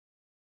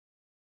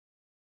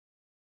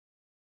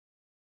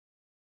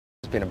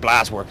been a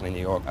blast working in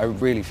New York. I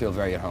really feel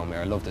very at home here.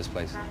 I love this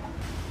place.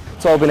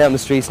 It's all been out in the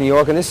streets of New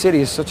York, and this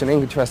city is such an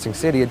interesting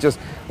city. It just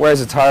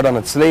wears its heart on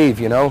its sleeve,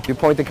 you know. You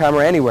point the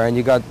camera anywhere and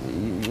you got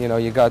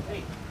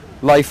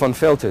life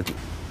unfiltered.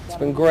 It's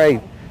been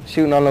great.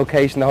 Shooting on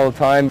location the whole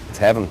time. It's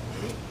heaven.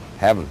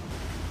 Heaven.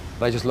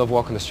 I just love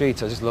walking the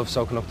streets. I just love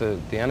soaking up the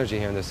energy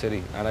here in the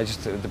city. And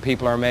the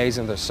people are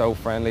amazing. They're so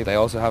friendly. They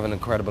also have an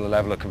incredible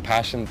level of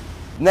compassion.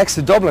 Next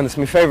to Dublin, it's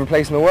my favourite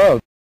place in the world.